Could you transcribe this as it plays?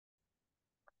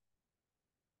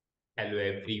Hello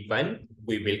everyone.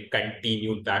 We will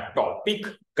continue the topic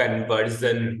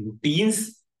conversion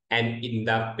routines, and in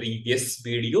the previous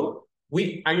video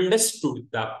we understood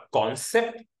the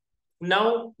concept.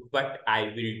 Now what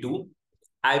I will do,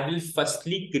 I will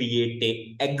firstly create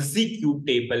a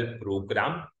executable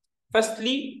program.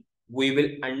 Firstly, we will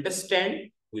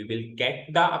understand, we will get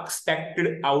the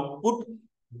expected output.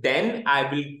 Then I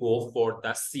will go for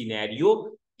the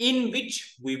scenario in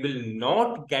which we will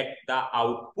not get the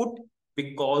output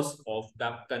because of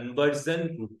the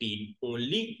conversion routine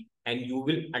only, and you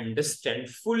will understand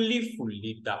fully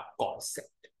the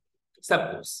concept.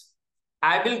 Suppose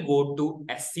I will go to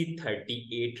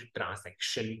SC38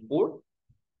 transaction code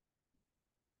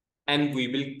and we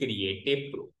will create a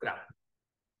program.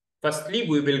 Firstly,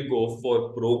 we will go for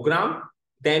program.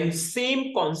 Then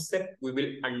same concept we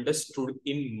will understand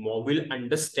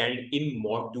in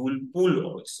module pool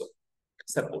also.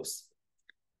 Suppose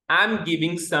I'm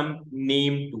giving some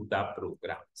name to the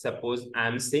program. Suppose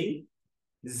I'm saying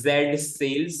Z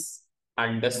sales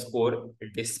underscore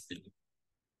display.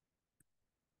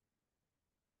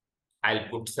 I'll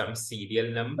put some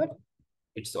serial number.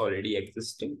 It's already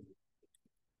existing.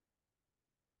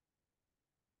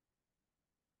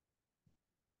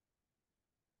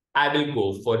 I will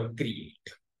go for create.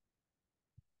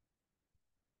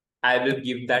 I will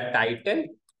give the title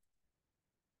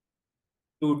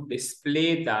to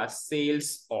display the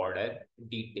sales order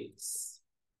details.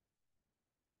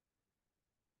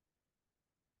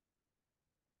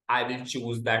 I will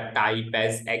choose the type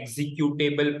as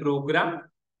executable program.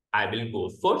 I will go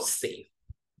for save.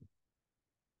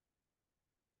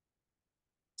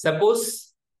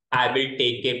 Suppose I will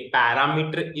take a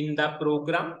parameter in the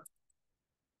program.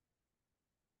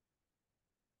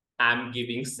 I'm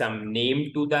giving some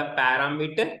name to the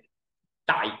parameter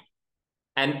type,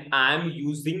 and I'm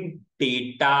using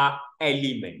data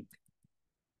element.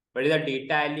 What is the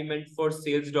data element for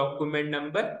sales document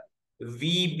number?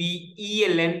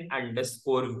 VBELN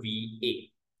underscore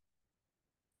VA.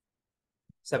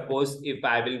 Suppose if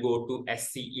I will go to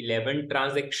SC11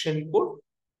 transaction code,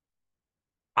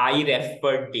 I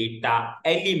refer data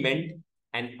element,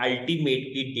 and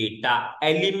ultimately data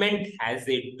element has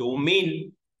a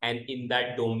domain, and in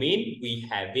that domain we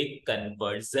have a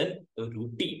conversion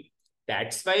routine.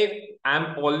 That's why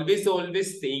I'm always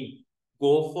saying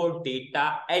go for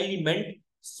data element,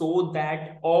 so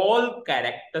that all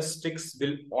characteristics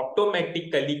will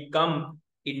automatically come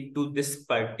into this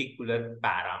particular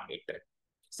parameter.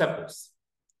 Suppose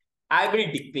I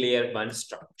will declare one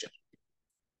structure.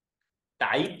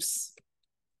 Types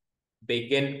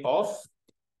begin of,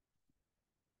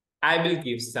 I will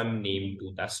give some name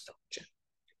to the structure.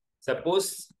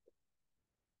 Suppose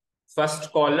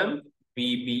first column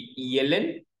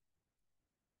VBELN.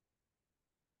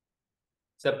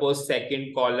 Suppose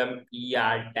second column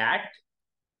ER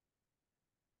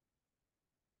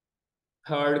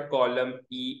third column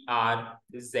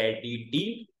ERZET,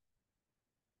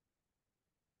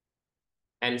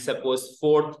 and suppose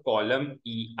fourth column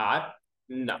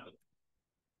num.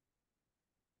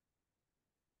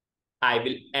 I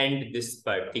will end this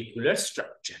particular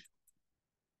structure.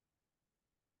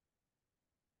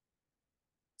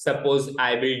 Suppose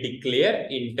I will declare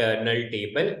internal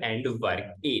table and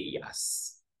work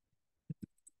areas.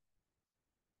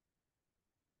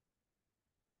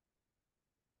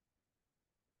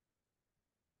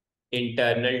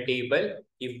 Internal table,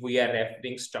 if we are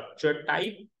referring structure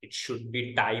type, it should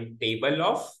be type table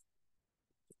of.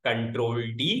 Control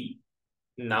D.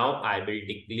 Now I will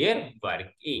declare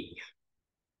work area.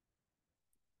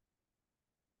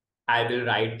 I will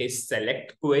write a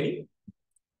select query.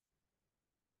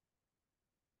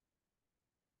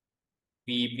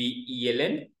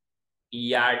 VBELN,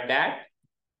 ERDAT,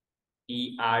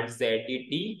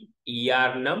 ERZET,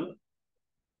 ERNUM.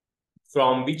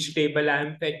 From which table I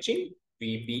am fetching?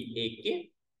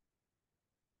 VBAK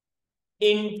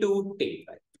into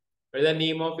table. What is the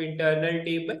name of internal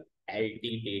table? LT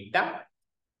data.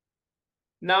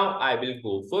 Now I will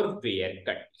go for where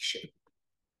condition.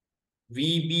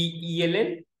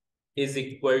 VBELN is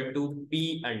equal to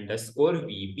P underscore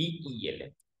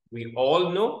VBELN. We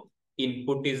all know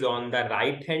input is on the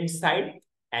right hand side,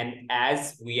 and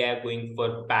as we are going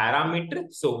for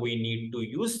parameter, so we need to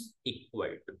use equal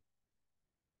to.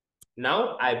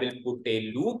 Now I will put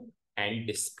a loop and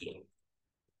display.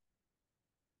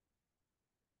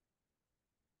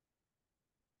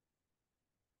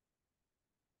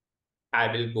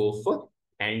 I will go for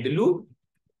end loop,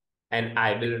 and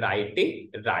I will write a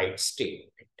write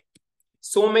statement.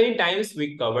 So many times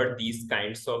we covered these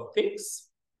kinds of things.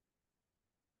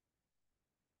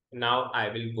 Now I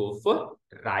will go for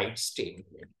write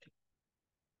statement.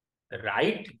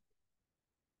 Write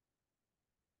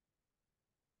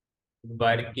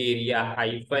work area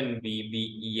hyphen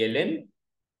VBELN,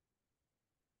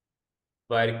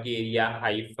 work area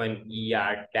hyphen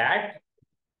ER dat,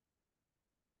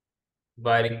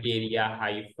 work area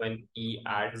hyphen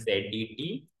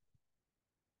ERZET,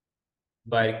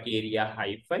 work area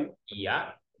hyphen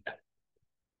ER.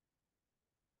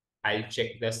 I'll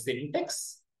check the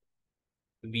syntax.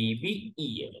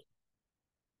 VBEL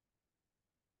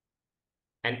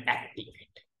and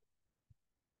activate.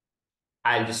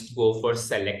 I'll just go for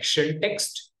selection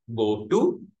text. Go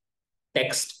to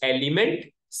text element,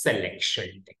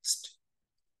 selection text.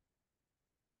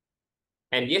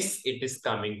 And yes, it is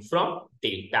coming from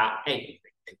data element.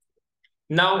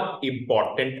 Now,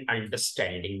 important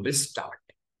understanding will start.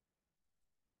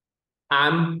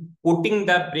 I'm putting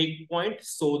the breakpoint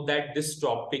so that this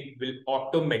topic will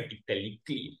automatically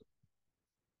clear.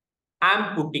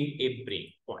 I'm putting a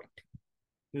breakpoint.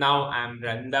 Now I'm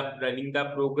running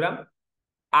the program.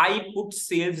 I put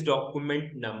sales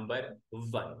document number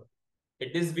 1.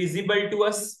 It is visible to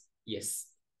us. Yes.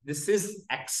 This is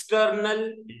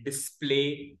external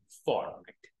display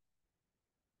format.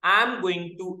 I'm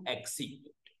going to execute.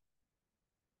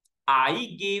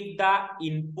 I gave the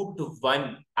input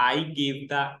 1. I gave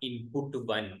the input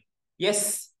 1.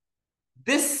 Yes.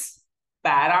 This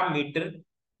parameter,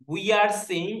 we are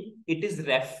saying it is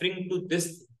referring to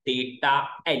this data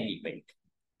element.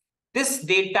 This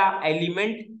data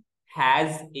element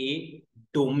has a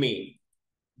domain.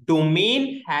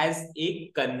 Domain has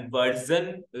a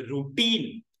conversion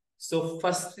routine. So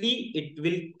firstly, it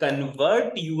will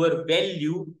convert your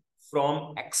value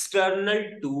from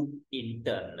external to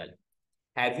internal.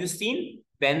 Have you seen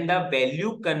when the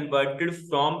value converted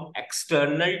from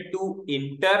external to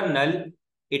internal,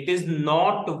 it is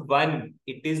not 1,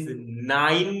 it is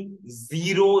 9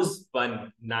 zeros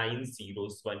 1, 9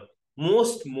 zeros 1.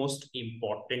 Most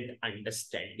important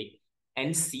understanding.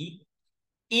 And see,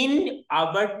 in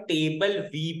our table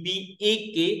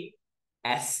VBAK,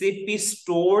 SAP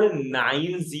stored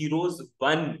 9 zeros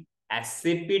 1.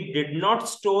 SAP did not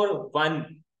store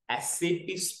 1.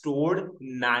 SAP stored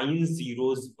 9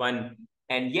 zeros 1.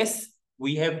 And yes,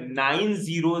 we have 9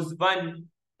 zeros 1.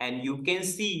 And you can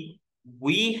see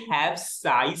we have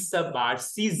size bar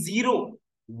C0.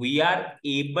 We are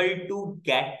able to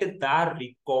get the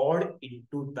record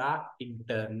into the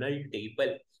internal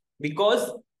table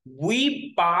because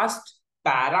we passed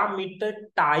parameter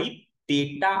type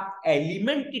data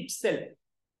element itself.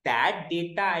 That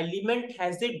data element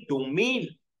has a domain.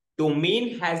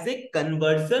 Domain has a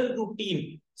conversion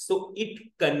routine. So it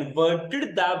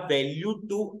converted the value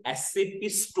to SAP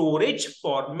storage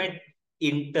format,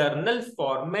 internal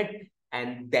format,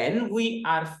 and then we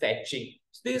are fetching.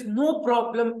 So there is no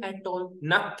problem at all.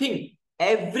 Nothing.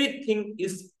 Everything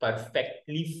is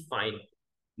perfectly fine.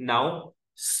 Now,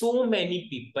 so many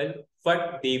people,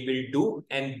 what they will do,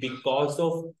 and because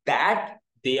of that,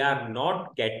 they are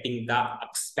not getting the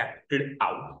expected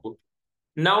output.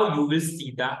 Now you will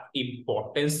see the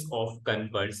importance of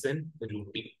conversion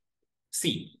routine.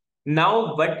 See,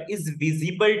 now what is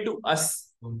visible to us?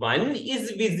 1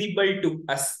 is visible to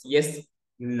us. Yes,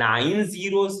 9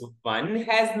 zeros, 1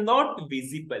 has not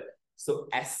visible. So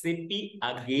SAP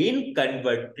again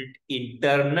converted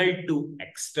internal to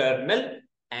external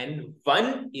and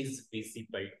 1 is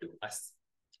visible to us.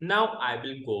 Now I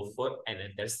will go for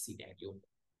another scenario,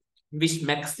 which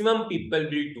maximum people will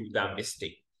do the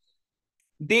mistake.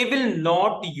 They will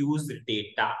not use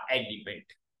data element,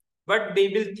 but they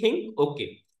will think,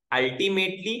 okay,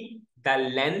 ultimately the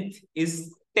length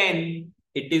is 10.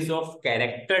 It is of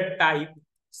character type.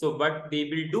 So what they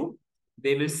will do?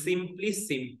 They will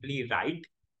simply write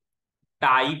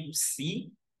type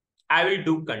C. I will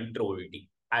do control D.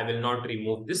 I will not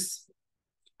remove this.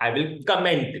 I will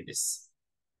comment this.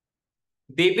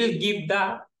 They will give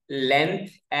the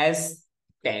length as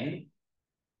 10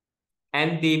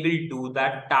 and they will do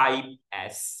the type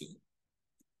as C.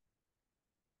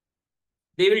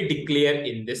 They will declare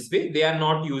in this way. They are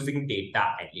not using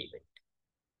data element.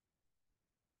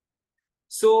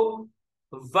 So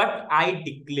what I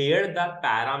declare the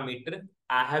parameter,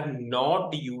 I have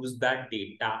not used the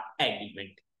data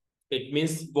element. It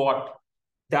means what?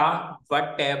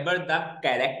 Whatever the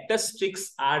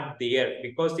characteristics are there,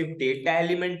 because if data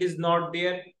element is not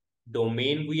there,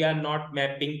 domain we are not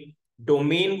mapping.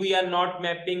 Domain we are not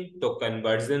mapping, so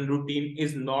conversion routine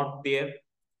is not there.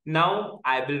 Now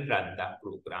I will run the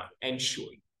program and show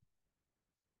you.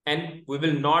 And we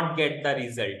will not get the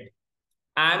result.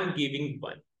 I'm giving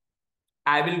 1.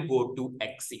 I will go to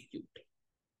execute.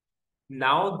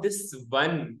 Now this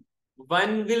one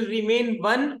will remain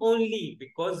one only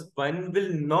because one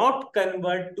will not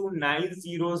convert to 9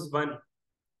 zeros 1.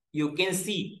 You can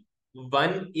see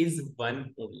 1 is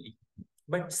 1 only.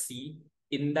 But see,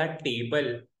 in the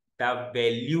table, the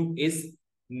value is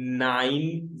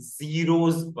 9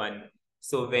 zeros 1.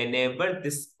 So whenever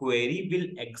this query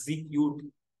will execute,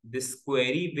 this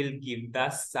query will give the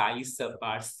size of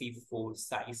RC4,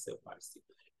 size of RC.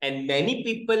 And many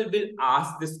people will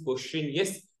ask this question,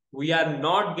 yes, we are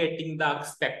not getting the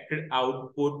expected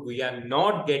output, we are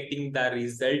not getting the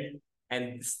result.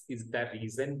 And this is the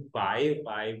reason why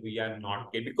we are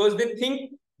not getting, because they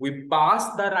think we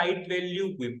pass the right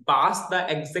value, we pass the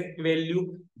exact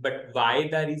value, but why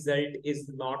the result is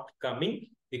not coming?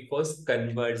 Because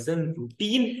conversion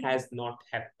routine has not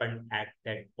happened at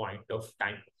that point of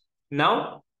time.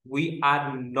 Now we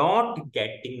are not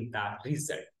getting the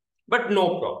result, but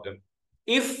no problem.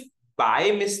 If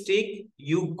by mistake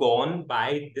you gone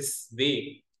by this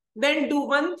way, then do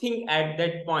one thing at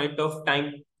that point of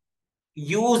time.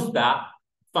 Use the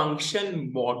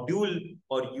function module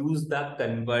or use the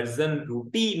conversion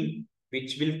routine,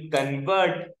 which will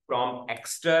convert from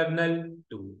external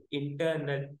to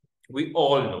internal. We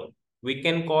all know we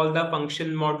can call the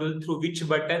function module through which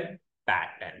button?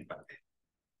 Pattern button.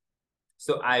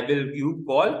 So I will you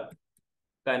call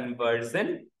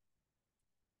conversion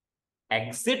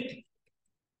exit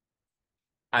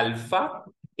alpha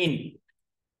in.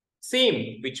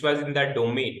 Same, which was in the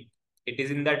domain. It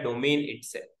is in the domain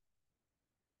itself,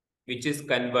 which is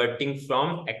converting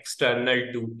from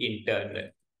external to internal.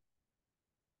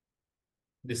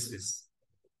 This is.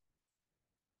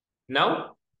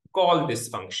 Now call this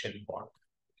function call.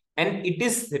 And it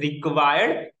is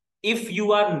required if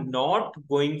you are not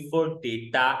going for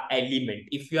data element,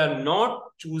 if you are not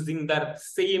choosing the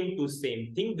same to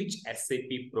same thing which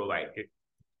SAP provided.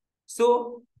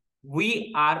 So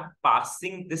we are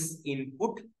passing this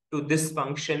input to this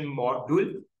function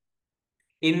module.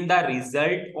 In the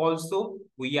result also,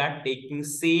 we are taking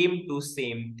same to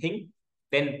same thing.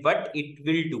 Then what it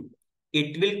will do?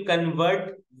 It will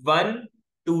convert 1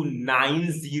 to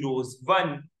 9 zeros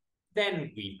 1.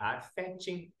 Then we are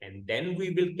fetching and then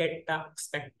we will get the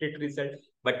expected result.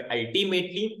 But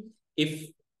ultimately, if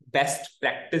best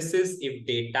practices, if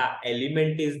data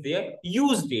element is there,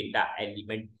 use data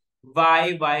element.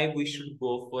 Why we should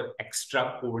go for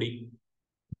extra coding?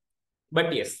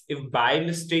 But yes, if by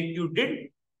mistake you did,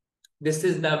 this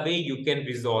is the way you can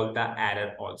resolve the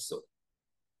error also.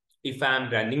 If I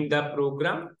am running the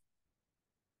program,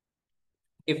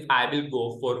 if I will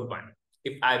go for 1,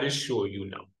 if I will show you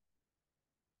now,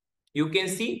 you can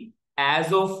see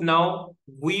as of now,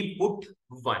 we put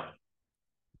 1.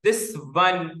 This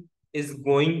 1 is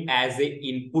going as an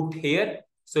input here.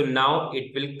 So now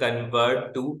it will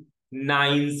convert to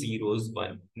 9 zeros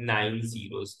 1, 9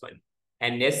 zeros 1.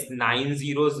 And yes, 9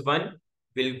 zeros 1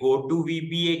 will go to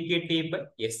VBAK table.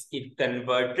 Yes, it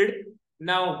converted.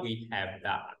 Now we have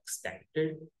the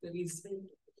expected result.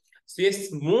 So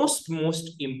yes,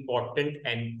 most important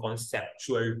and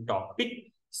conceptual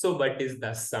topic. So what is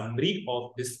the summary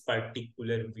of this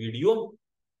particular video?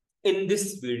 In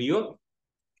this video,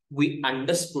 we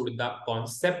understood the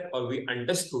concept or we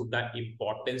understood the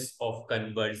importance of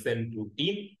conversion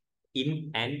routine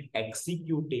in an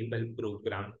executable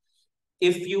program.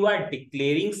 If you are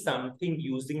declaring something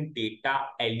using data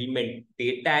element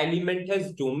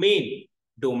has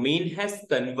domain has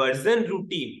conversion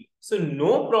routine. So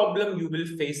no problem you will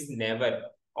face, never.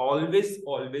 Always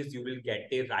you will get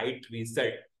a right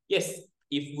result. Yes,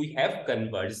 if we have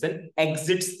conversion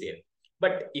exits there.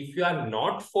 But if you are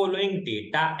not following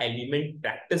data element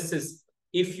practices,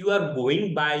 if you are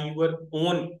going by your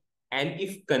own, and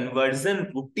if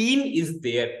conversion routine is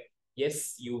there,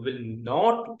 yes, you will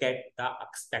not get the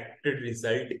expected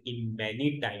result in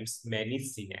many times, many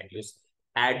scenarios.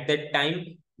 At that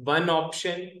time, one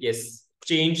option, yes,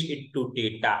 change it to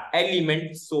data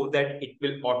element so that it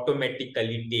will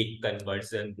automatically take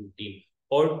conversion routine.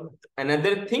 Or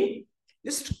another thing,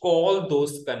 just call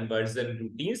those conversion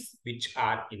routines which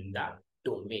are in the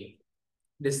domain.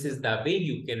 This is the way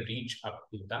you can reach up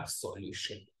to the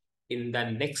solution. In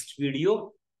the next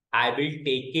video, I will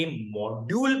take a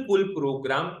module pull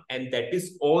program, and that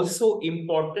is also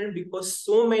important because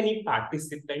so many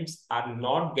participants are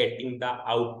not getting the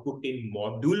output in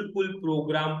module pull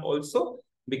program also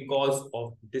because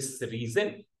of this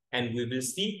reason. And we will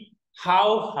see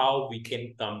how we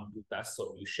can come to the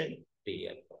solution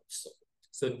there also.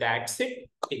 So that's it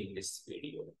in this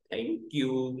video. Thank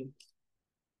you.